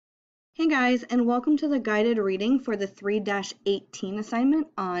Hey guys, and welcome to the guided reading for the 3-18 assignment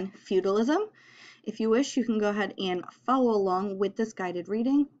on feudalism. If you wish, you can go ahead and follow along with this guided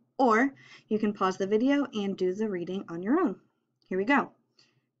reading, or you can pause the video and do the reading on your own. Here we go.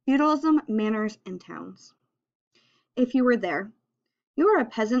 Feudalism, Manors, and Towns. If you were there, you were a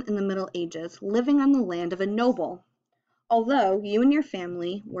peasant in the Middle Ages, living on the land of a noble. Although you and your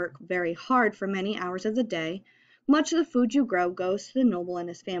family work very hard for many hours of the day, much of the food you grow goes to the noble and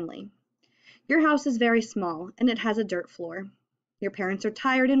his family. Your house is very small, and it has a dirt floor. Your parents are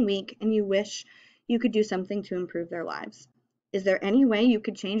tired and weak, and you wish you could do something to improve their lives. Is there any way you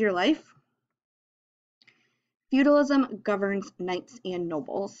could change your life? Feudalism governs knights and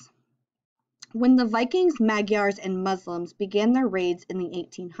nobles. When the Vikings, Magyars, and Muslims began their raids in the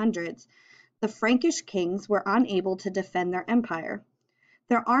 1800s, the Frankish kings were unable to defend their empire.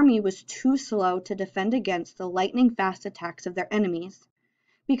 Their army was too slow to defend against the lightning-fast attacks of their enemies.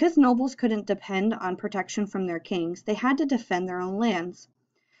 Because nobles couldn't depend on protection from their kings, they had to defend their own lands.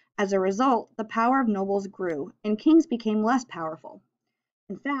 As a result, the power of nobles grew, and kings became less powerful.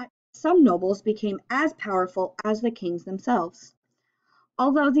 In fact, some nobles became as powerful as the kings themselves.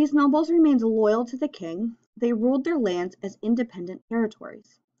 Although these nobles remained loyal to the king, they ruled their lands as independent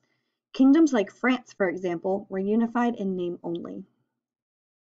territories. Kingdoms like France, for example, were unified in name only.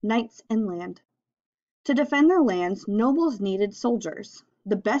 Knights and land. To defend their lands, nobles needed soldiers.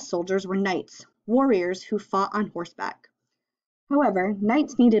 The best soldiers were knights, warriors who fought on horseback. However,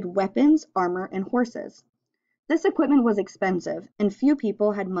 knights needed weapons, armor, and horses. This equipment was expensive, and few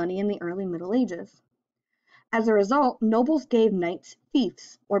people had money in the early Middle Ages. As a result, nobles gave knights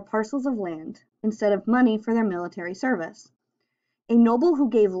fiefs, or parcels of land, instead of money for their military service. A noble who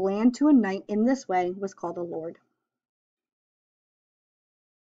gave land to a knight in this way was called a lord.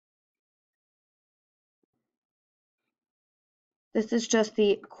 This is just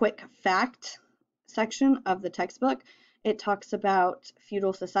the quick fact section of the textbook. It talks about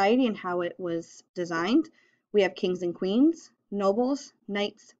feudal society and how it was designed. We have kings and queens, nobles,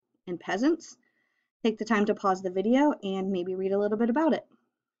 knights, and peasants. Take the time to pause the video and maybe read a little bit about it.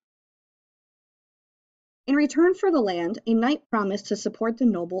 In return for the land, a knight promised to support the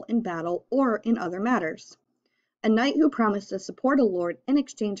noble in battle or in other matters. A knight who promised to support a lord in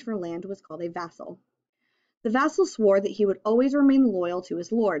exchange for land was called a vassal. The vassal swore that he would always remain loyal to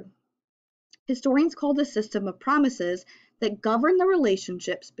his lord. Historians call this system of promises that govern the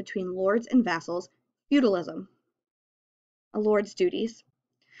relationships between lords and vassals feudalism. A lord's duties.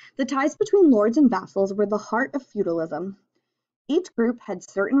 The ties between lords and vassals were the heart of feudalism. Each group had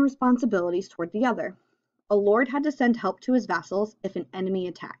certain responsibilities toward the other. A lord had to send help to his vassals if an enemy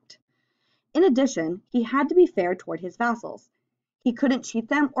attacked. In addition, he had to be fair toward his vassals. He couldn't cheat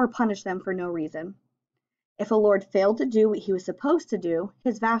them or punish them for no reason. If a lord failed to do what he was supposed to do,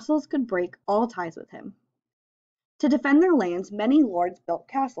 his vassals could break all ties with him. To defend their lands, many lords built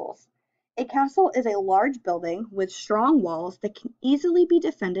castles. A castle is a large building with strong walls that can easily be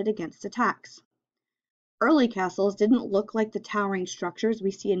defended against attacks. Early castles didn't look like the towering structures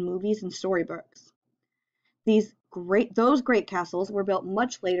we see in movies and storybooks. Those great castles were built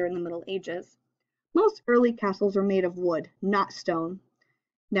much later in the Middle Ages. Most early castles were made of wood, not stone.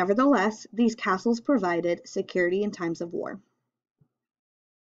 Nevertheless, these castles provided security in times of war.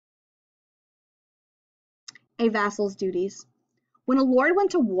 A vassal's duties. When a lord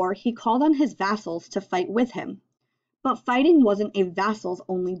went to war, he called on his vassals to fight with him. But fighting wasn't a vassal's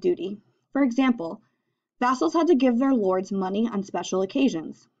only duty. For example, vassals had to give their lords money on special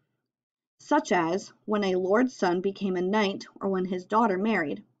occasions, such as when a lord's son became a knight or when his daughter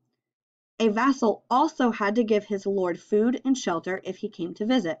married. A vassal also had to give his lord food and shelter if he came to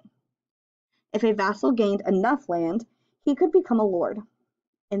visit. If a vassal gained enough land, he could become a lord.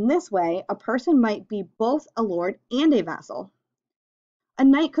 In this way, a person might be both a lord and a vassal. A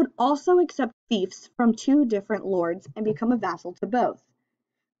knight could also accept fiefs from two different lords and become a vassal to both.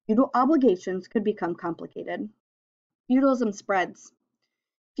 Feudal obligations could become complicated. Feudalism spreads.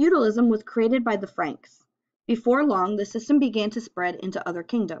 Feudalism was created by the Franks. Before long, the system began to spread into other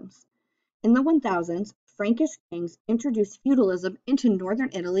kingdoms. In the 1000s, Frankish kings introduced feudalism into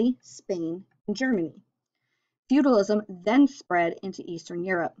northern Italy, Spain, and Germany. Feudalism then spread into Eastern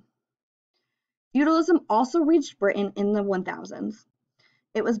Europe. Feudalism also reached Britain in the 1000s.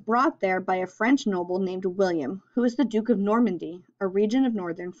 It was brought there by a French noble named William, who was the Duke of Normandy, a region of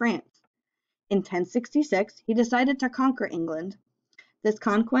northern France. In 1066, he decided to conquer England. This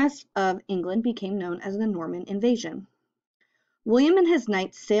conquest of England became known as the Norman Invasion. William and his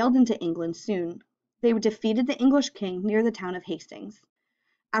knights sailed into England soon. They defeated the English king near the town of Hastings.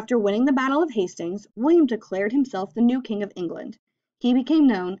 After winning the Battle of Hastings, William declared himself the new King of England. He became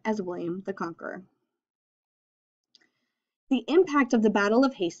known as William the Conqueror. The impact of the Battle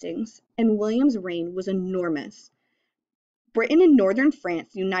of Hastings and William's reign was enormous. Britain and northern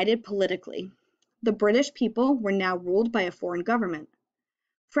France united politically. The British people were now ruled by a foreign government.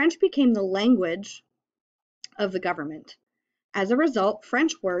 French became the language of the government. As a result,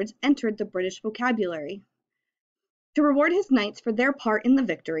 French words entered the British vocabulary. To reward his knights for their part in the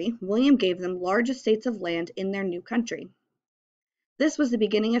victory, William gave them large estates of land in their new country. This was the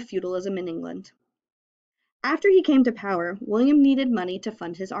beginning of feudalism in England. After he came to power, William needed money to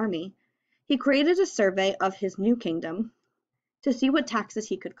fund his army. He created a survey of his new kingdom to see what taxes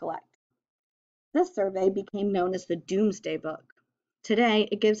he could collect. This survey became known as the Domesday Book. Today,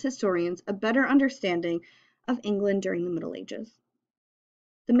 it gives historians a better understanding of England during the Middle Ages.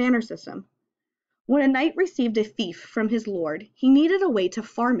 The manor system. When a knight received a fief from his lord, he needed a way to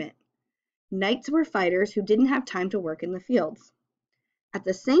farm it. Knights were fighters who didn't have time to work in the fields. At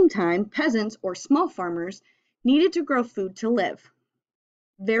the same time, peasants or small farmers needed to grow food to live.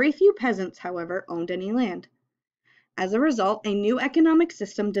 Very few peasants, however, owned any land. As a result, a new economic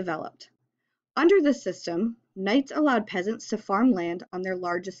system developed. Under this system, knights allowed peasants to farm land on their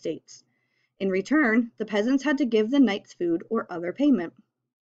large estates. In return, the peasants had to give the knights food or other payment.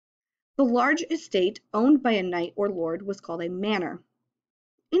 The large estate owned by a knight or lord was called a manor.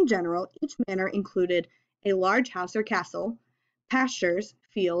 In general, each manor included a large house or castle, pastures,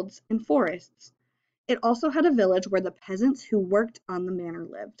 fields, and forests. It also had a village where the peasants who worked on the manor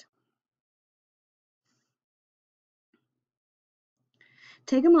lived.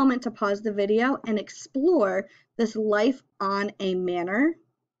 Take a moment to pause the video and explore this life on a manor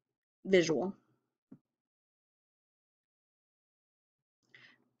visual.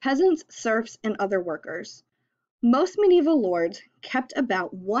 Peasants, serfs, and other workers. Most medieval lords kept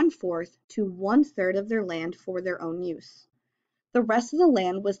about 1/4 to 1/3 of their land for their own use. The rest of the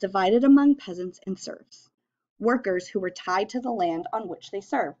land was divided among peasants and serfs, workers who were tied to the land on which they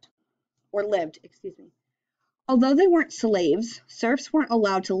lived. Although they weren't slaves, serfs weren't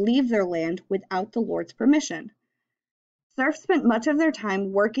allowed to leave their land without the lord's permission. Serfs spent much of their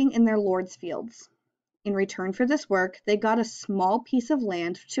time working in their lord's fields. In return for this work, they got a small piece of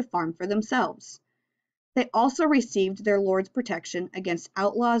land to farm for themselves. They also received their lord's protection against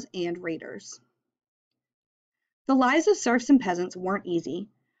outlaws and raiders. The lives of serfs and peasants weren't easy.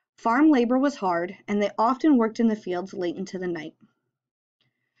 Farm labor was hard, and they often worked in the fields late into the night.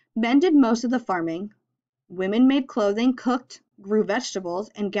 Men did most of the farming. Women made clothing, cooked, grew vegetables,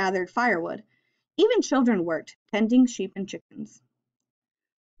 and gathered firewood. Even children worked, tending sheep and chickens.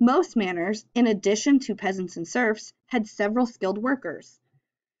 Most manors, in addition to peasants and serfs, had several skilled workers.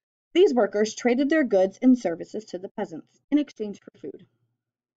 These workers traded their goods and services to the peasants in exchange for food.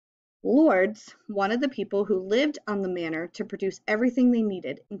 Lords wanted the people who lived on the manor to produce everything they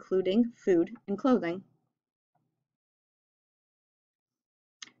needed, including food and clothing.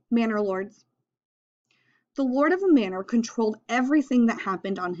 Manor lords. The lord of a manor controlled everything that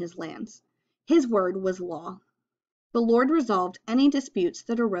happened on his lands. His word was law. The lord resolved any disputes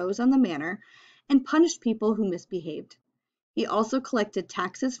that arose on the manor and punished people who misbehaved. He also collected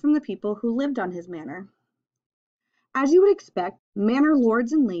taxes from the people who lived on his manor. As you would expect, manor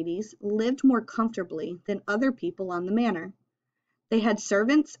lords and ladies lived more comfortably than other people on the manor. They had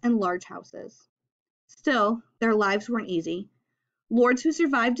servants and large houses. Still, their lives weren't easy. Lords who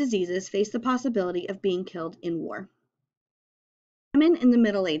survived diseases faced the possibility of being killed in war. Women in the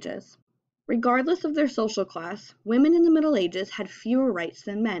Middle Ages. Regardless of their social class, women in the Middle Ages had fewer rights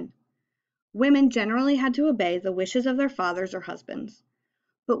than men. Women generally had to obey the wishes of their fathers or husbands,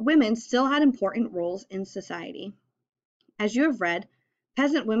 but women still had important roles in society. As you have read,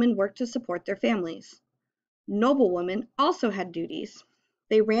 peasant women worked to support their families. Noble women also had duties.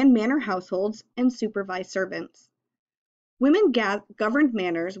 They ran manor households and supervised servants. Women governed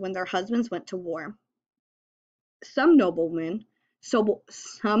manors when their husbands went to war. Some noble women,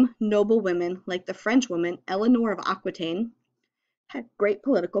 like the French woman Eleanor of Aquitaine, had great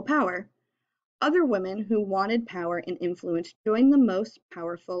political power. Other women who wanted power and influence joined the most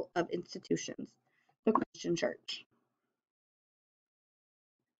powerful of institutions, the Christian Church.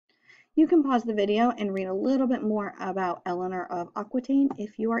 You can pause the video and read a little bit more about Eleanor of Aquitaine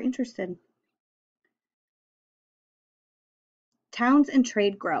if you are interested. Towns and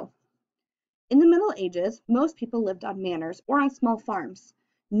trade grow. In the Middle Ages, most people lived on manors or on small farms,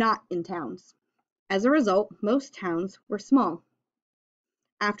 not in towns. As a result, most towns were small.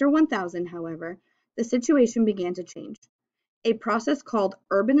 After 1000, however, the situation began to change. A process called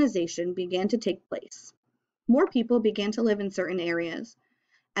urbanization began to take place. More people began to live in certain areas.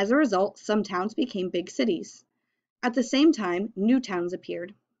 As a result, some towns became big cities. At the same time, new towns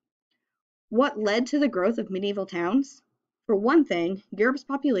appeared. What led to the growth of medieval towns? For one thing, Europe's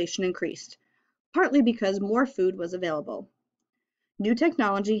population increased, partly because more food was available. New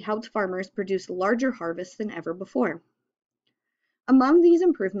technology helped farmers produce larger harvests than ever before. Among these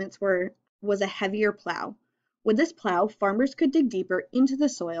improvements was a heavier plow. With this plow, farmers could dig deeper into the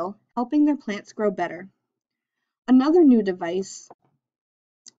soil, helping their plants grow better. Another new device,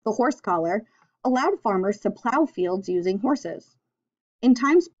 the horse collar, allowed farmers to plow fields using horses. In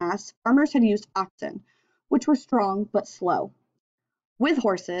times past, farmers had used oxen, which were strong but slow. With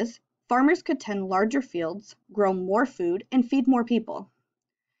horses, farmers could tend larger fields, grow more food, and feed more people.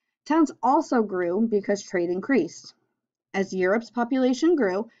 Towns also grew because trade increased. As Europe's population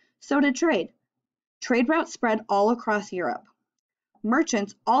grew, so did trade. Trade routes spread all across Europe.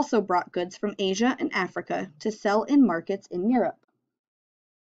 Merchants also brought goods from Asia and Africa to sell in markets in Europe.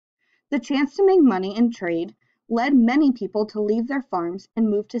 The chance to make money in trade led many people to leave their farms and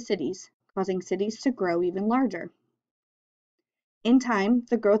move to cities, causing cities to grow even larger. In time,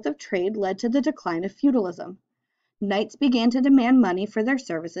 the growth of trade led to the decline of feudalism. Knights began to demand money for their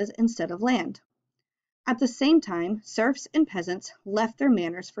services instead of land. At the same time, serfs and peasants left their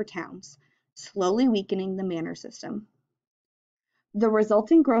manors for towns, slowly weakening the manor system. The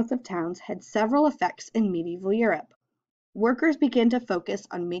resulting growth of towns had several effects in medieval Europe. Workers began to focus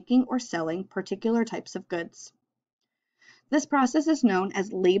on making or selling particular types of goods. This process is known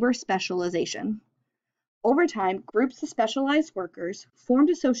as labor specialization. Over time, groups of specialized workers formed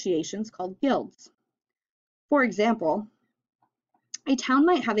associations called guilds. For example, a town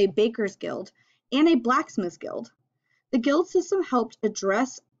might have a baker's guild and a blacksmith's guild. The guild system helped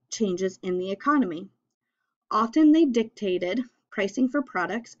address changes in the economy. Often they dictated pricing for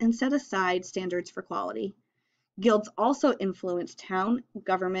products and set aside standards for quality. Guilds also influenced town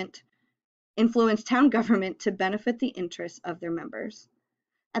government to benefit the interests of their members.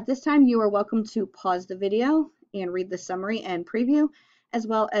 At this time, you are welcome to pause the video and read the summary and preview, as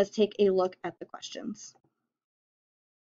well as take a look at the questions.